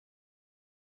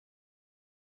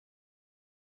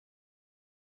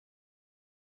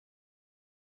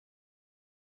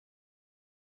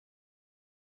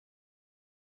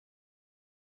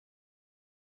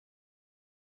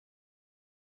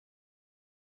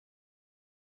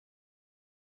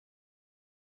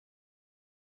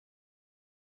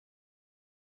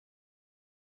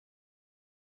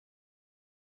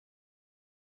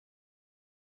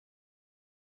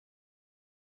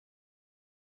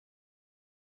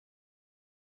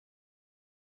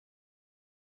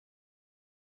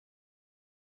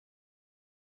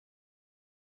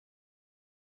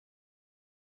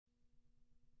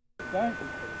Don't.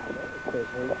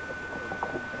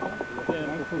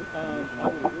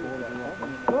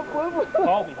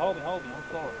 Hold me, I'm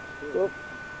sorry.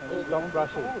 Stop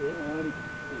brushing.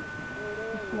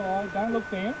 Slide, don't look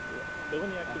down.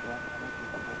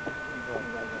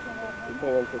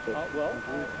 Well,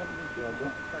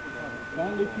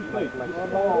 don't lift your feet. Slide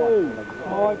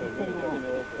your feet on.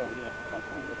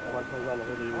 Oh,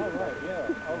 right, yeah,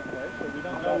 okay. So we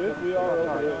don't know if we are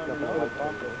over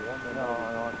No,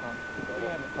 I can't.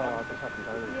 I just have to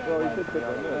go.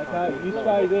 Okay, you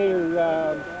stay there.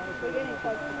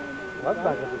 That's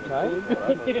back at the chain.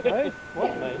 Hey?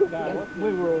 What, mate? No, we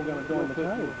were all going to join the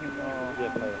chain.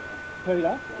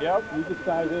 Peter? Yep. You just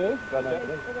stay there. Gotcha.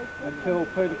 Until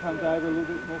Peter comes over a little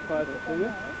bit more closer to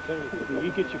you. So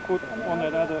you get your foot on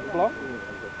that other block.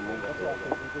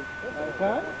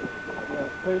 Okay?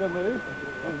 Peter, move.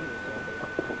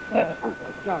 No,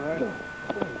 right.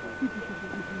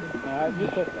 No,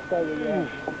 just have to stay where you are.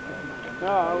 No,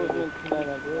 I was in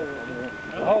that.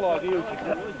 The whole idea is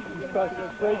you're supposed to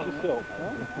spread yourself.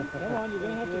 Huh? Come on, you're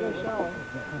going to have to go showing.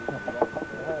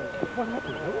 What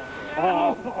happened,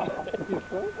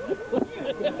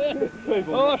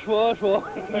 Oh, sure.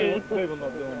 People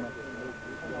not doing that.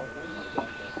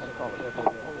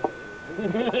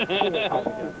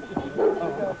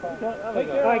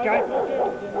 Okay.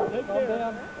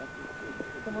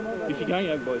 If you're going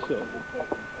over by yourself,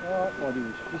 what I do is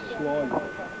just slide.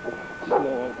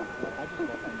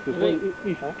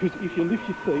 Because if you lift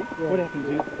your feet, what happens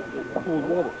is it all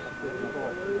wobbles.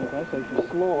 Okay, so if you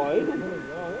slide,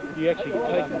 you actually can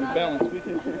take the balance with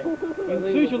you. And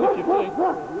as soon as you lift your feet,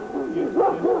 you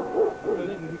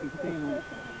can stand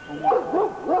on one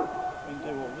side and do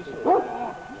all this sort of thing.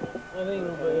 I think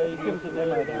it'll be easy to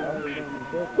demo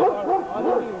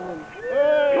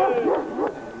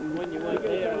when you weren't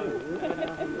there.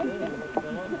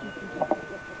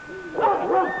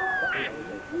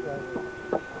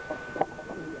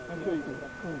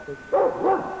 I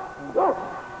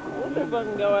wonder if I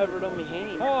can go over it on my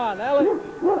hands. Come on, Alex!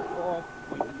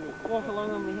 Walk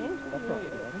along on my hands.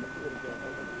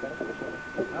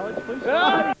 Alex, please.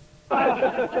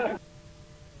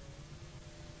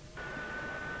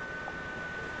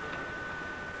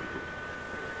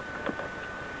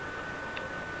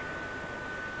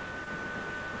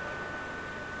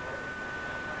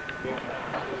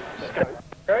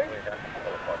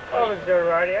 I was doing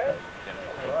radio.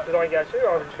 Did I go through?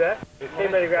 I was back. He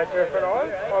made me go through for an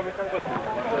eye. I was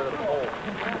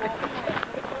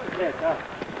yeah, it does.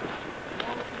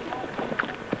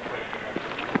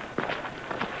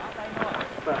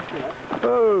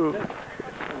 Oh!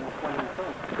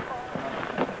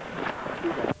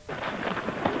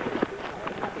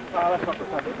 That's not the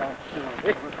subject, no.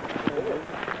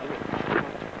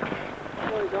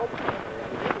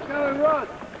 Go and run!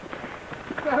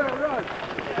 Go and run!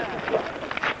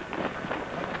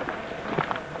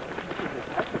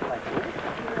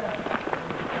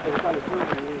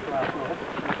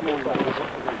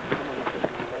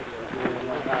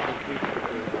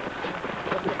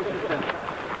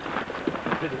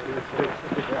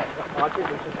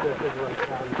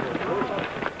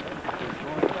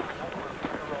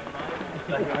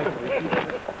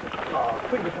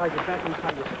 Quick to take it back and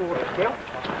take the score to count.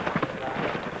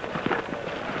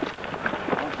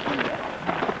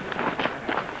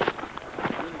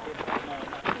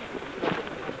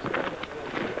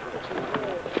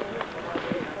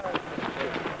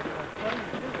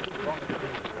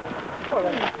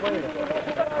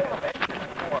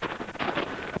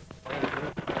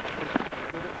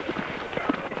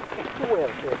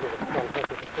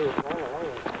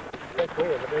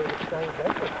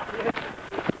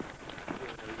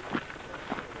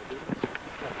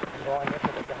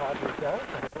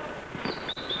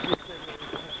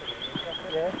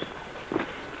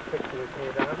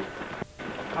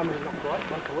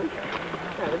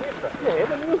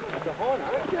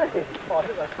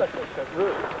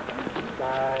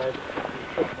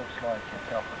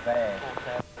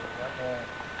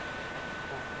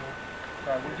 So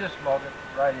we'll just log it,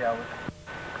 radio it,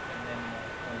 and then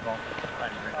move on to the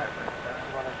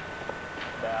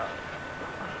about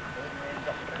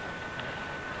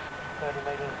 30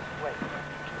 metres west.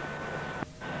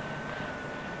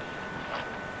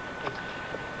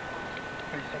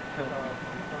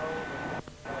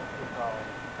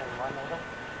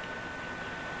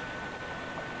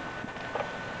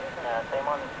 Team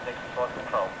 1, 65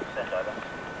 control, send over.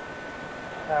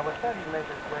 We're 30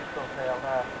 metres west of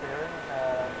our steering,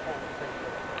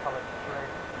 colour 3,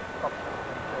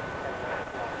 approximately 30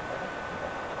 centimetres long.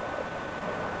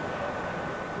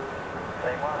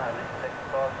 Team 1, over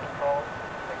 65 control,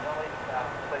 acknowledge,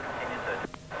 please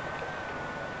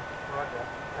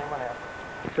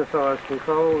Exercise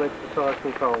control,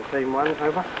 team 1,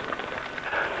 over.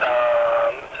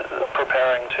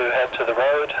 Preparing to head to the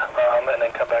road and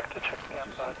then come back to check the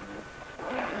outside.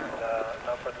 And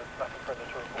nothing further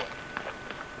to report.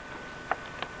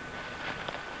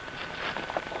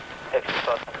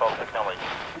 Exercise control acknowledged.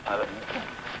 Over.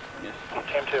 Yes.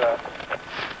 Team 2 out.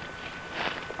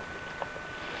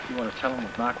 You want to tell them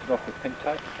we've marked it off with pink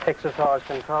tape? Exercise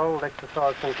control,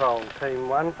 team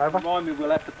 1, over. Remind me, we'll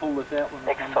have to pull this out when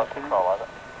we come Exercise back in. control, over.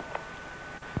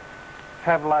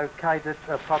 Have located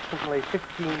approximately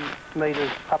 15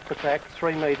 metres up the track,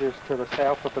 3 metres to the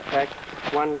south of the track,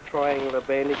 one triangular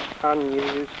bandage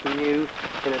unused, new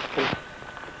in its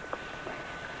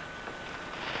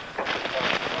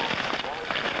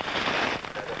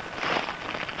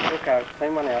Okay,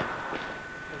 team 1 out.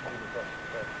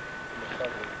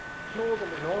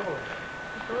 Normally.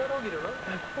 It's alright, I'll get it right.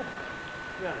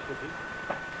 Yeah, it should be.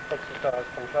 Exercise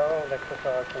control, team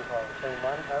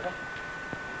 1, over.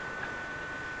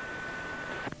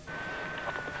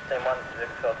 Team 1 is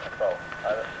exercise control.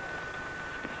 Over.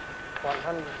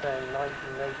 190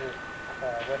 metres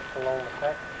west along the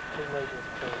track, 2 metres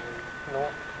to the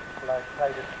north,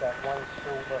 located at one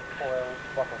silver foil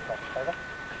bottle top, over.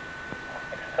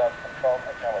 Exercise control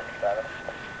acknowledged. Over.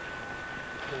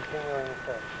 Continuing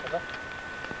search, over.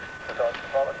 Exercise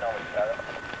control acknowledged. Over.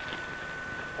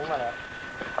 Team 1 out.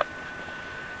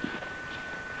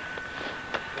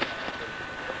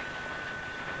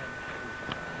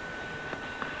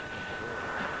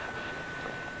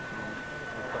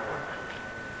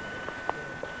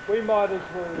 We might as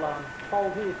well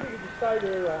hold here. If you could just stay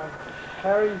there,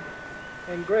 Harry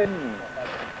and Greg.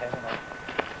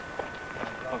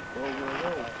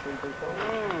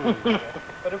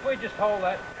 But if we just hold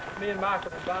that, me and Mark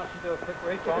will advance and do a quick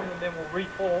recon, and then we'll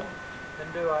reform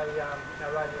and do a radio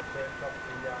search of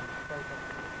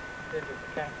the end of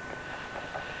the camp.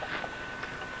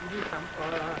 You do some.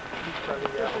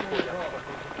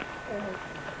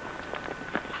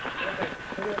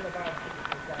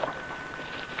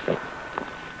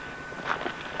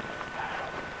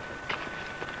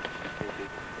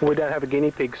 We don't have a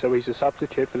guinea pig, so he's a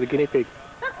substitute for the guinea pig.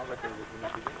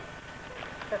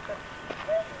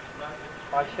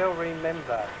 I shall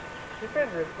remember.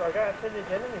 Depends if I go and send his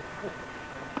enemy.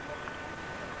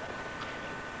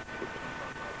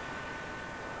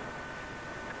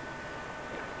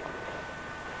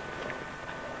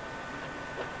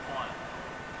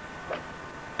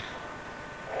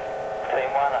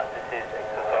 Team 1, this is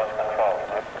exercise control.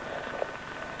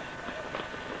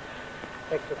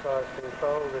 Exercise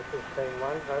control, this is team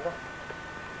 1, over.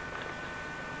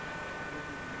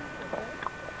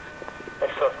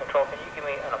 Exercise control, can you give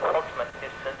me an approximate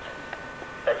distance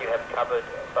that you have covered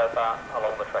so far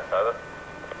along the track? Over.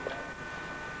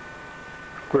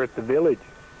 We're at the village.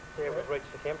 Yeah, we've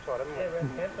reached the campsite, haven't we? Yeah, we're at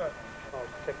the campsite. I'll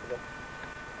check with it.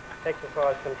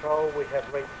 Exercise control, we have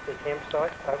reached the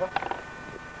campsite, over.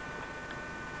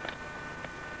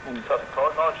 Exercise control,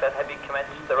 acknowledge that. Have you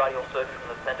commenced the radial search from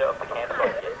the centre of the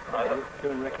campsite yet? Over.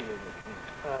 Doing record.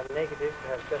 Negative,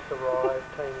 have just arrived.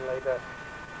 Team leader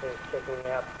is checking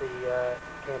out the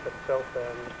camp itself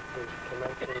and is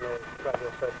commencing the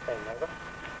radial search team, over.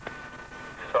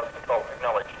 Exercise control,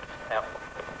 acknowledged. Out.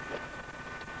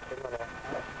 Team 1 out.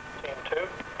 Team 2.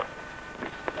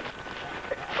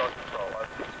 Exercise control, over.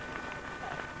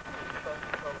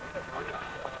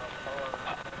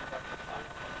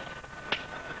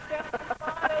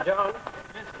 John,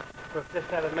 we've just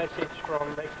had a message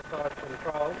from exercise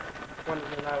control, wanting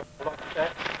to know what's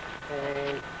that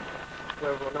and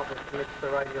whether or not we've commenced the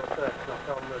radial search. And I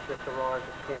told them we've just arrived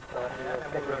at the campsite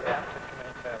and we're about to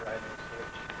commence our radial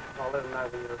search. I'll let them know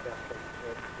when you're about to.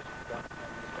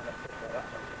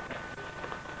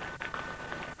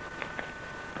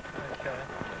 Okay.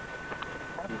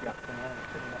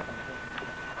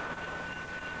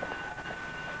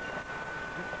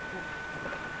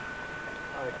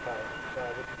 Okay, so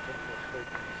this is just a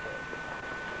speaking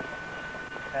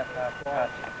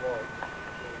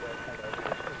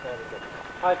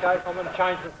Okay, I'm going to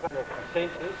change the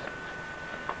sensors.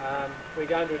 We're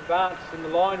going to advance in the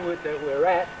line that we're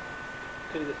at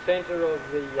to the centre of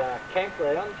the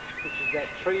campground, which is that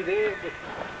tree there.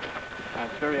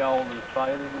 It's very old and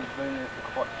faded and it's been there for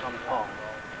quite some time.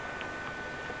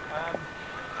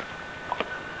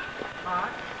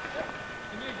 Mark,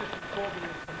 can you just record me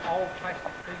some old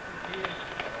plastic pieces here?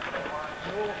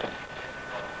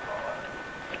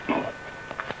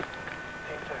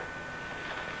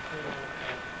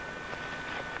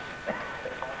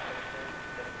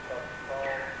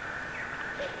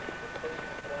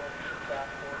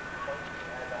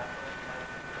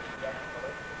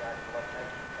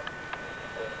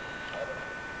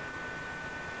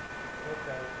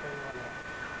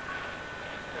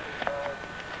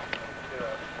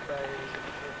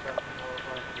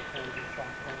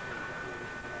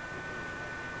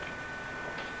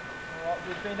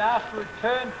 We've been asked to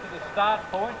return to the start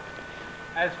point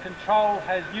as control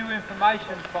has new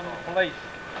information from the police.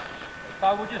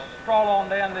 So we'll just stroll on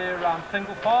down their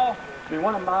single file. Do we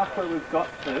want to mark where we've got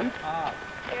to? Ah.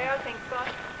 Yeah, I think so,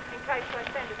 in case they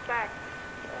send us back.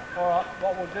 All right,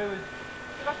 what we'll do is...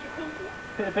 You got your pinky?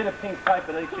 Put a bit of pink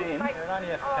paper at each end. You'll only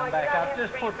have to come back up.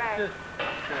 Just put... Just,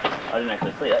 I didn't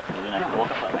actually see that, because I didn't have to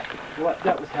walk up that way. Well,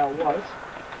 that was how it was.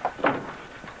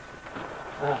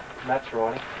 Matt's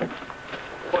riding.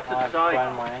 What's it I've say?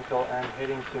 sprained my ankle and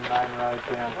heading to main road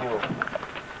downhill.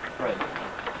 Fred.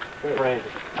 Fred.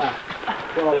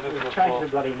 Well, we've changed the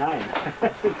bloody name.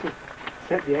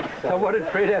 Set the exercise. So what did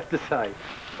Fred have to say?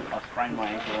 I sprained my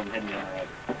ankle and heading down the road.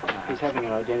 He's having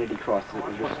an identity crisis.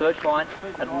 Search line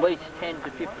at least 10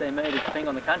 to 15 metres depending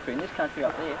on the country. In this country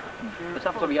up there, but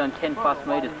something's got to be going 10 plus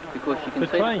metres because you can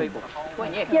see the people.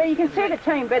 Between, yeah. Yeah, you can see the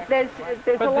team, but there's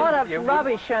a lot of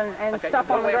rubbish and stuff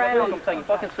on the ground. If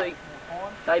I can see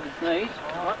David's knees,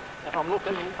 right, if I'm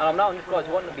looking, and I'm knowing this guy's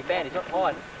wanting to be found, he's not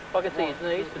hiding. If I can see his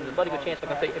knees, there's a bloody good chance I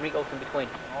can see everything else in between.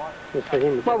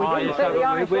 Well, we didn't see the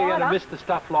orange we're going to lighter. miss the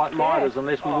stuff like lighters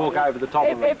unless we walk over the top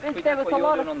of it. If there was a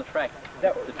lot of... on the track.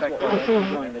 The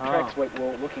Oh. tracks we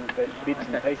were looking for bits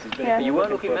and pieces, but Yeah. But you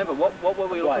weren't looking, remember, what were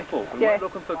we looking for? We Yeah. weren't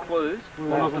looking for clues.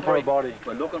 We're looking for a body.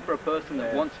 We're looking for a person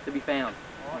that wants to be found.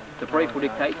 The brief will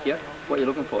dictate to you what you're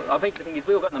looking for. I think the thing is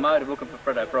we all got in the mode of looking for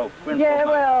Fredo Frog. Yeah,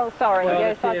 well, sorry,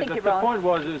 yes, I think the, you're the right. point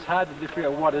was it was hard to figure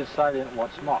out what is salient and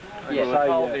what's not. Yeah.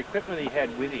 So, The equipment he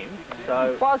had with him,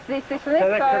 so... Was this, and So that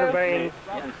could have this,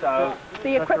 been... And so...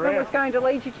 the equipment was going to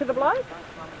lead you to the bloke?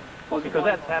 Well, because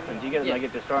that's happened. You get Yeah. they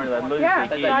get disoriented, they lose Yeah,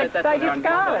 their they gear.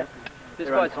 discard it. This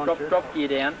They're guy's unconscious. dropped gear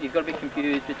down, you've got to be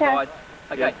confused, it's Yeah. tied.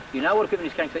 Okay, you know what equipment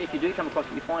is carrying, so if you do come across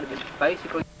it, you find it. But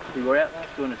basically, we were out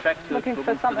doing a track search Looking for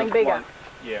the something bigger. bloke.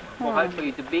 Yeah. Well, hopefully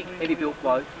it's a big, heavy-built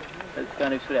bloke that's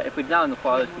going to sort out. If we'd known the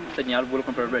clothes, we said, you know, we're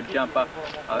looking for a red jumper,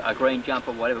 a green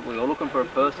jumper, whatever. We were looking for a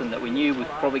person that we knew was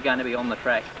probably going to be on the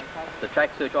track. The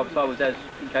track search officer was, as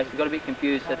in case he got a bit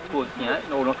confused, that's towards, you know,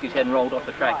 or knocked his head and rolled off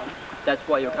the track. That's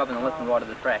why you're covering the left and right of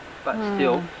the track. But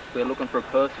still, we're looking for a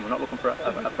person. We're not looking for a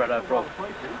Fredo Frog.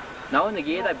 Knowing the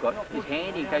gear they've got is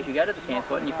handy in case you go to the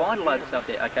campsite and you find a load of stuff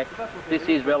there. Okay, this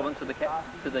is relevant to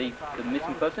the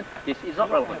missing person. This is not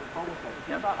relevant.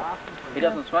 You know, he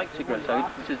doesn't smoke cigarettes, so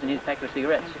this isn't his pack of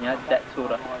cigarettes. You know,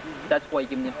 that's why you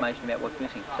give them information about what's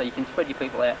missing, so you can spread your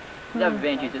people out. The other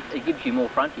advantage is it gives you more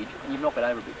frontage and you knock it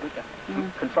over a bit quicker.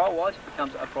 Control-wise, it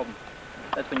becomes a problem.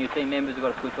 That's when your team members have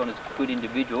got to switch on as good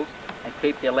individuals and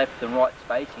keep their left and right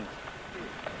spacings.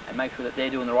 And make sure that they're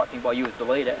doing the right thing by you as the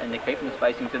leader and they're keeping the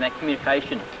spacings and that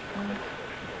communication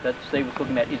that Steve was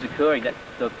talking about is occurring, that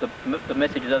the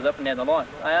message goes up and down the line.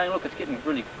 Hey, look, it's getting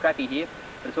really crappy here,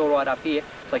 but it's all right up here,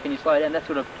 so can you slow down? That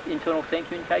sort of internal team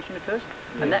communication occurs,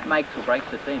 and that makes or breaks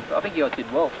the team. So I think you guys did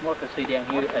well. From what I can see down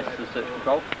here as the search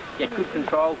control, you had good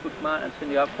control, good command, and it's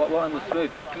going to go quite well and was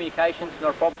smooth. Communication's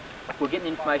not a problem. We're getting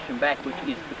information back, which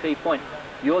is the key point.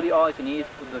 You're the eyes and ears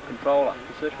of the controller.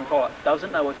 The search controller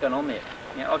doesn't know what's going on there.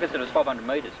 You know, like I said, it was 500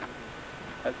 metres.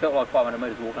 It felt like 500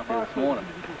 metres walking up here this morning.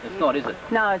 It's not, is it?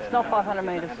 No, it's not 500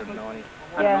 metres. 190.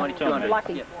 190, 200.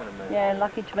 Lucky. Yep. Yeah,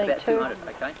 lucky to meet About two. 200,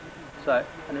 okay? So,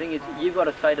 and the thing is, you've got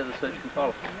to say to the search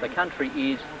controller, the country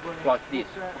is like this,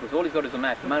 because all he's got is a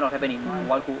map. He may not have any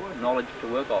local knowledge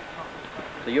to work off.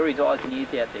 So you're his eyes and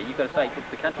ears out there. You've got to say, if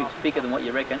the country's bigger than what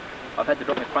you reckon, I've had to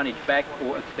drop my frontage back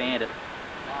or expand it.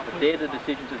 But they're the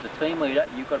decisions as a team leader.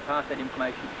 You've got to pass that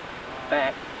information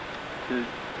back to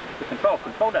the control.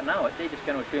 Control don't know it. They're just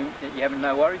going to assume that you're having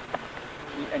no worries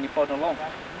and you're plodding along.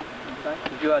 Okay?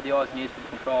 Because you are the eyes and ears for the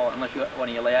control, unless you've got one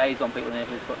of your liaison people in there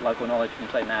who's got local knowledge and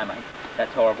say, nah, mate,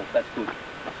 that's horrible, that's good.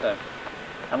 So,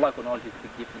 and local knowledge is a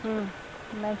big difference.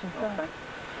 Imagine so. Okay.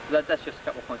 So that's just a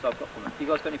couple of points I've got from it. You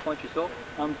guys got any points yourself?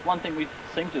 One thing we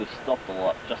seem to have stopped a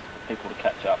lot, just for people to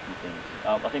catch up and things.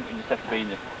 I think we just have to be in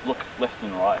the look left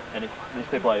and right, and if these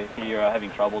people over here are having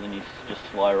trouble, then you just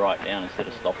slow right down instead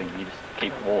of stopping. You just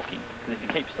keep walking. Because if you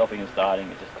keep stopping and starting,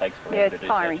 it just takes forever to do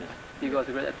tiring. searches. Do you guys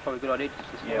agree that's probably a good idea?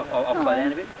 I'll slow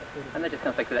down a bit. And that just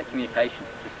comes back to that communication.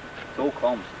 It's all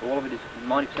comms. All of it is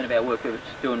 90% of our work, whether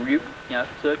it's doing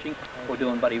searching or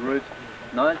doing buddy roofs.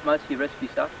 No, most of your recipe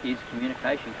stuff is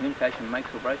communication. Communication makes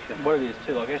or breaks you. What it is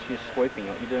too, like as you're sweeping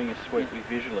it, you're doing a sweep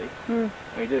visually. When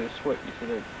you do a sweep, you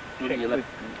sort of Look check to your left.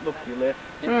 look to your left,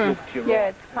 look to your right. Yeah,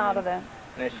 it's part of that.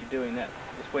 And as you're doing that,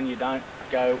 it's when you don't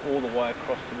go all the way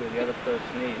across to where the other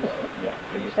person is. Yeah.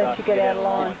 That you That start you to get out of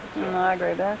line. So I agree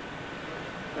with that.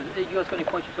 You guys got any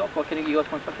points yourself? Like, you guys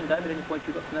construction, David, any points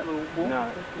you got from that little wall?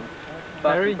 No.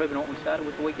 Vast improvement on what we started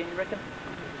with the weekend, you reckon?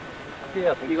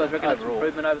 Yeah, I think you guys reckon that's overall.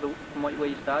 improvement over from where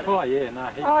you started? Oh yeah, no.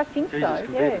 I think so,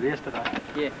 yeah. Yesterday.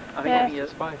 Yeah, I think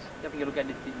you look at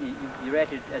it, you're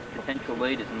at it as potential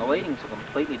leaders, and the leading's a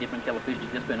completely different kettle of fish.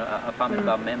 You've just been a funded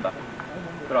club member.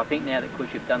 But I think now that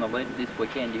because you've done the lead this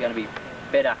weekend, you're going to be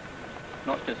better,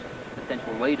 not just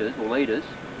potential leaders or leaders,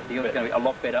 you're going to be a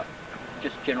lot better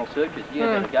just general searches. You're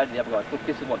going to go to the other guys, look,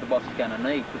 this is what the boss is going to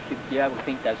need, because you're able to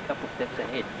think those couple of steps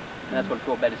ahead. And that's what it's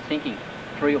all about, is thinking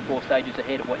 3 or 4 stages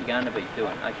ahead of what you're going to be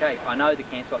doing. Okay, I know the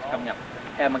campsite's coming up.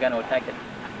 How am I going to attack it?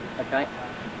 Okay,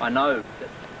 I know that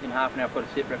in half an hour I've got a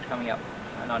sit reps coming up,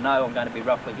 and I know I'm going to be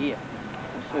roughly here.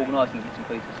 I'm just organising bits and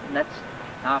pieces, and that's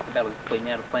half the battle, is being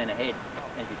able to plan ahead.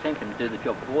 And if your team can do the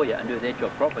job for you and do their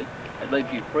job properly, it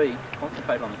leaves you free to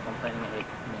concentrate on planning ahead.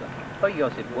 So you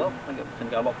guys did well. I think it was going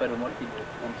to go a lot better than what you did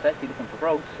on Saturday looking for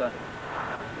frogs. So,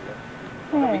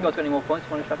 have you guys got any more points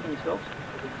you want to chuck in yourselves?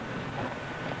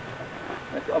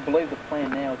 I believe the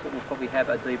plan now is that we'll probably have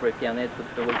a debrief down there for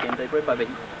the weekend debrief, maybe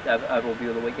overall view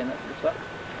of the weekend, that sort of stuff.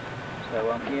 So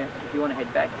yeah, if you want to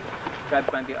head back, grab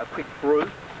maybe a quick brew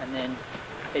and then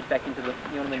head back into the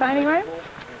training room.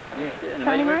 Yeah, in the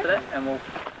meeting room for that, and we'll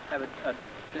have a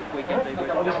weekend debrief.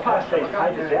 I'll just pass these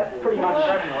papers out. Pretty much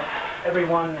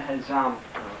everyone has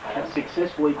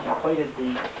successfully completed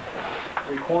the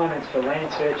requirements for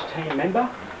land search team member.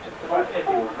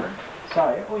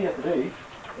 So all you have to do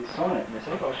is sign it in a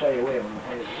sec. I'll show you where when I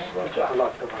hand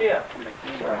it. Yeah.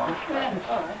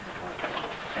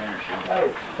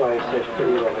 Playing search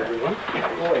pretty well, everyone.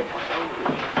 Lloyd.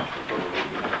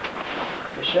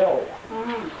 Michelle.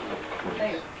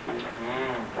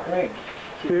 Greg.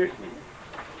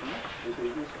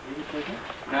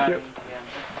 No.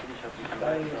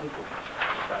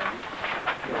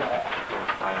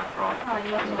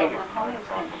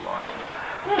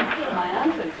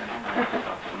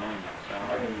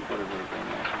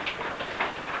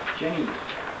 Jenny.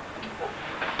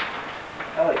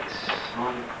 Alex.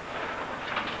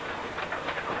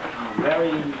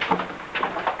 Barry.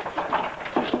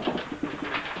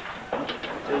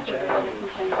 DJ.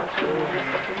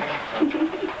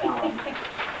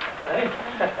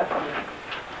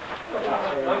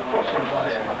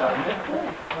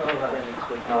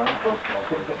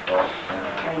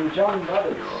 And John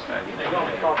Brothers.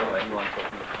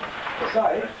 So,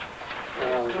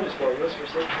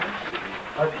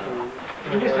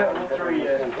 you just have a look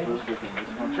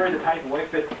through the paperwork,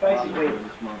 but basically,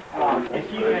 if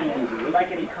you can make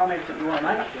any comments that you want to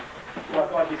make,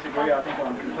 like I disagree, I think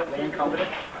I'm completely incompetent.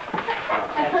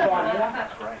 And sign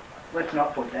here. Let's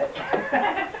not put that.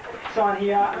 Sign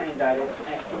here and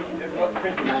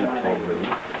print the name on it.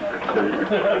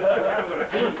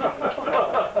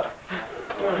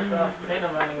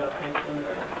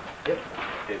 Yep.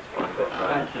 There's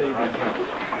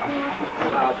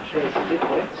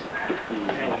certificates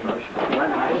and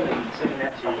laminated and sending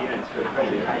that to your units for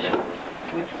presentation.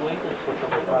 Which week?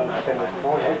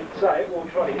 So we'll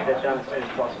try to get that done as soon as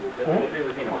possible, but we'll do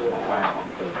within a quarter.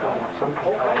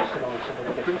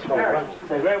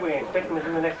 So where are we expecting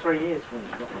within the next 3 years?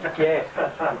 Yeah.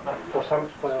 For some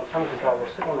control will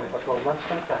sit on it for 12 months,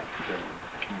 don't they?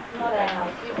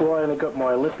 Well, I only got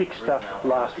my Olympic stuff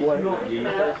last week.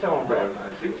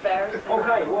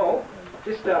 Okay, well,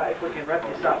 just if we can wrap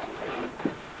this up.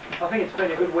 I think it's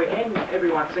been a good weekend.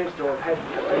 Everyone seems to have had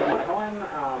a very good time.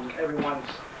 Everyone's,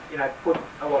 put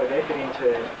a lot of effort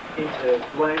into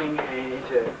learning and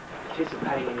into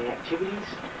participating in the activities,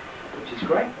 which is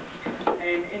great.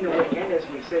 And in the weekend, as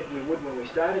we said we would when we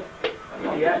started,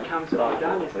 the outcomes that we've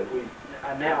done is that we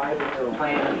are now able to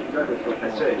plan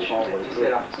a search, to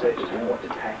set up a search to what to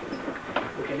attack.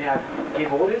 We can now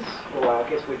give orders, or I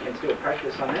guess we can still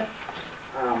practice on that.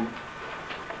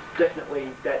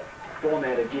 Definitely that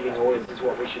format of giving orders is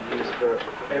what we should use for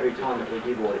every time that we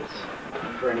give orders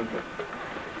for anything.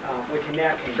 We can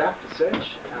now conduct a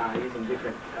search using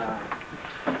different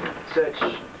search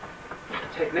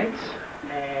techniques,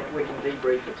 and we can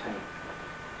debrief the team.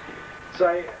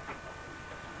 So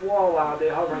while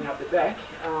they're hovering up the back,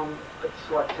 I'd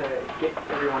just like to get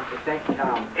everyone to thank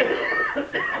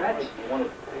Matt,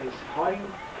 who's hiding.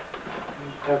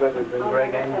 How about we bring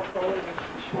Greg in? I'm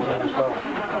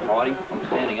hiding, I'm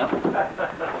standing up.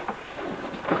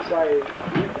 So,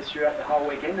 throughout the whole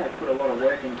weekend, they've put a lot of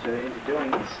work into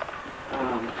doing this.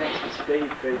 Thanks to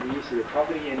Steve for the use of the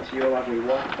property, and to your lovely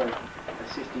wife for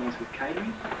assisting us with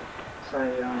catering. So,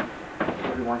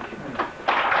 everyone can...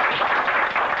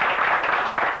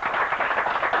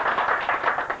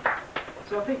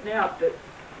 So I think now that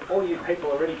all you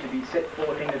people are ready to be set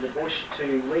forth into the bush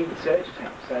to lead the search team.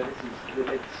 So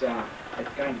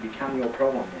it's going to become your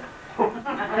problem now.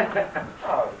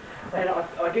 Oh. And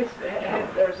I guess,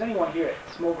 there is anyone here at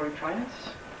small group trainers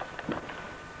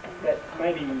that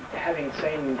maybe having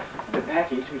seen the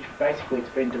package, which basically it's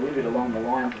been delivered along the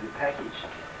lines of the package,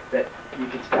 that you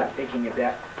could start thinking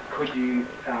about, could you use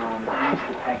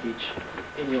the package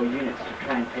in your units to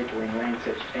train people in land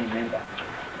search team member?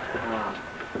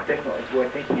 Definitely it's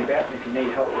worth thinking about, and if you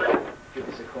need help with that, give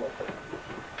us a call.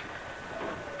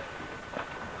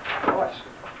 Right.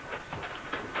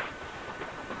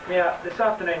 Now, this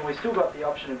afternoon we've still got the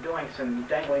option of doing some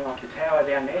dangling off the tower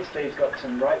down there. Steve's got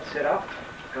some ropes set up.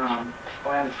 I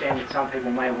understand that some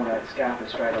people may want to scarper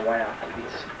straight away after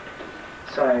this.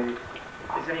 So,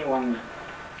 is anyone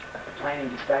planning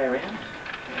to stay around?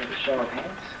 A show of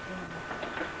hands.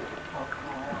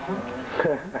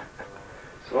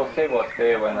 So we'll see what's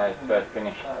there when they first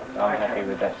finish. I'm happy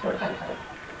with that sort of system.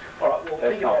 Alright, well,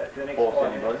 think about it for the next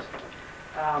 5 anybody. minutes.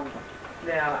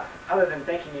 Now, other than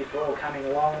thanking you for all coming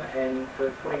along and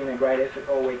for putting in a great effort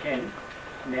all weekend,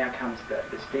 now comes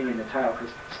the sting in the tail,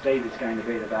 because Steve is going to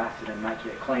be the bastard and make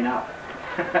you clean up.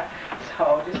 So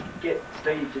I'll just get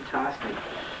Steve to task me.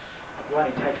 It'll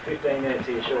only take 15 minutes,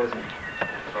 he assures me.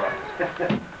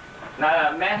 Right.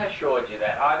 No, Matt assured you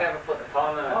that. I never put the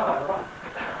time in it. Oh,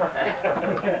 right.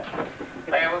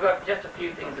 Okay, we've got just a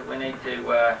few things that we need to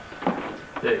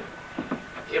do.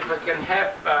 If we can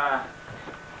have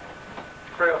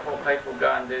 3 or 4 people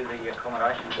go and do the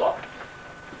accommodation block.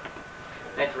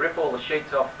 Need to rip all the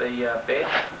sheets off the bed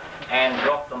and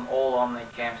drop them all on the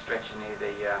camp stretcher near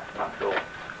the front door.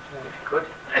 If you could,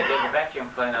 there's a vacuum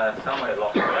cleaner somewhere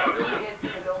locked in that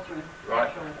building. Right.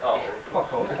 Oh.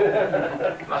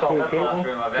 Must have the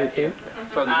bathroom, I vacuum.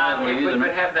 If we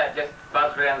could have that just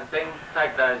buzz around the thing,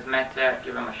 take those mats out,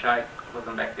 give them a shake, put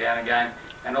them back down again,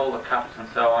 and all the cups and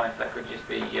so on, if they could just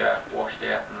be washed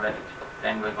out and left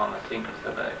dangling on the sink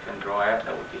so that it can dry out,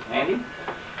 that would be handy.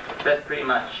 That's pretty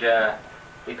much the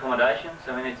accommodation,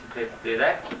 so we need some people to do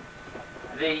that.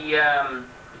 The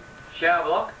shower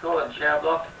block, toilet and shower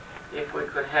block, if we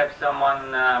could have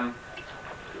someone,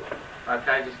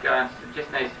 okay, just go and, it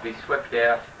just needs to be swept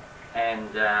out and,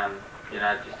 you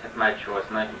know, just have made sure it's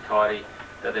neat and tidy,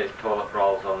 that there's toilet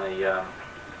rolls on the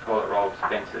toilet roll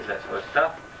dispensers, that sort of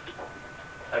stuff.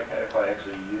 Okay, if I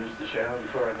actually use the shower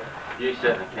before I go? You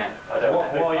certainly can.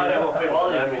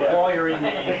 While you're in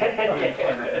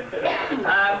there.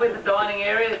 With the dining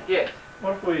area, yes.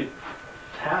 What if we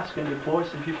task and deploy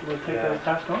some people to take those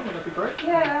tasks on? Would that be great?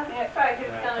 Yeah, sorry, who's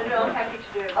going to do? I'm happy to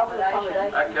do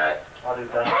accommodation. Okay. I'll do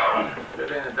dummies. We're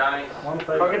doing the dummies. If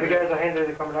I get the guys a hand do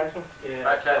the accommodation?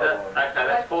 Yeah. Okay,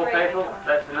 that's 4 people.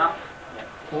 That's enough.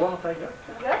 Well, I'll take it.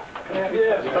 Yeah? Yeah.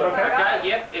 Is that okay? Okay,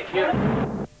 yep, if you...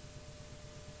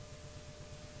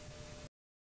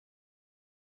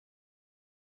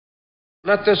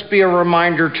 Let this be a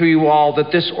reminder to you all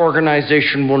that this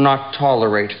organization will not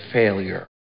tolerate failure.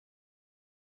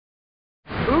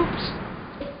 Oops!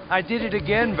 I did it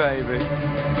again, baby.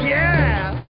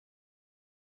 Yeah!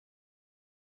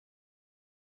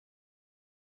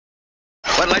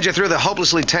 What led you through the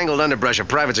hopelessly tangled underbrush of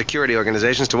private security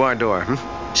organizations to our door?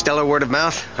 Stellar word of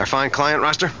mouth? Our fine client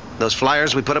roster? Those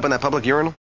flyers we put up in that public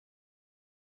urinal?